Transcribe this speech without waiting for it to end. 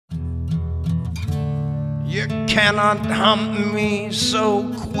You cannot hump me so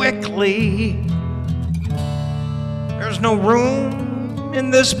quickly. There's no room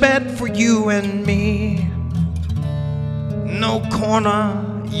in this bed for you and me. No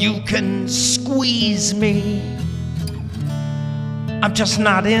corner you can squeeze me. I'm just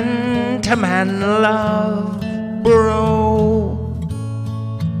not into man love, bro.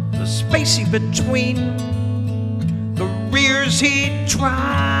 The spacey between the rears he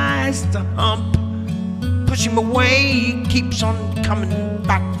tries to hump. Push him away, he keeps on coming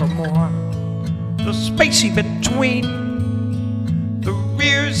back for more. The spacey between the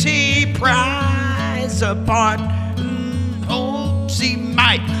rears he pries apart and hopes he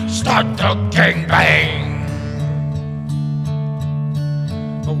might start the gangbang.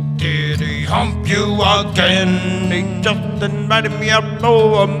 Oh, did he hump you again? He just invited me up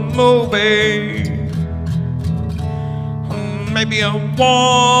for a movie. Maybe a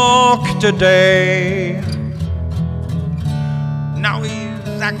walk today. Now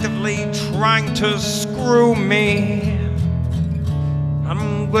he's actively trying to screw me.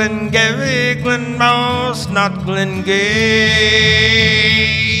 I'm Glen Garry, Glen Mouse, not Glen Gay.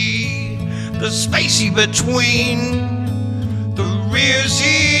 The spacey between the rears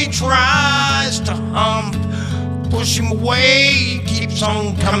he tries to hump. Push him away, he keeps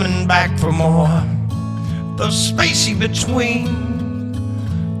on coming back for more. The spacey between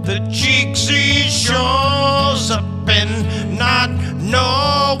the cheeks he shows up in, not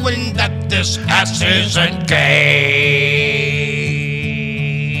knowing that this ass isn't gay.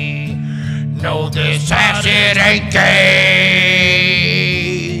 No, this ass it ain't gay.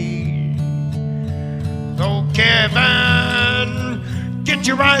 So Kevin, get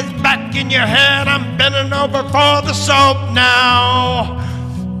your eyes back in your head. I'm bending over for the soap now.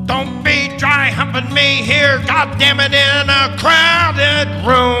 Don't be dry humping me here, goddammit, in a crowded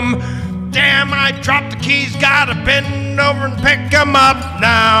room. Damn, I dropped the keys, gotta bend over and pick them up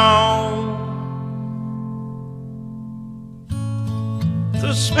now.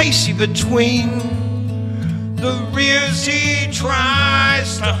 The spacey between the rears he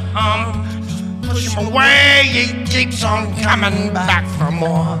tries to hump. Push him away, he keeps on coming back for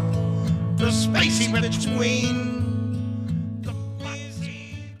more. The spacey between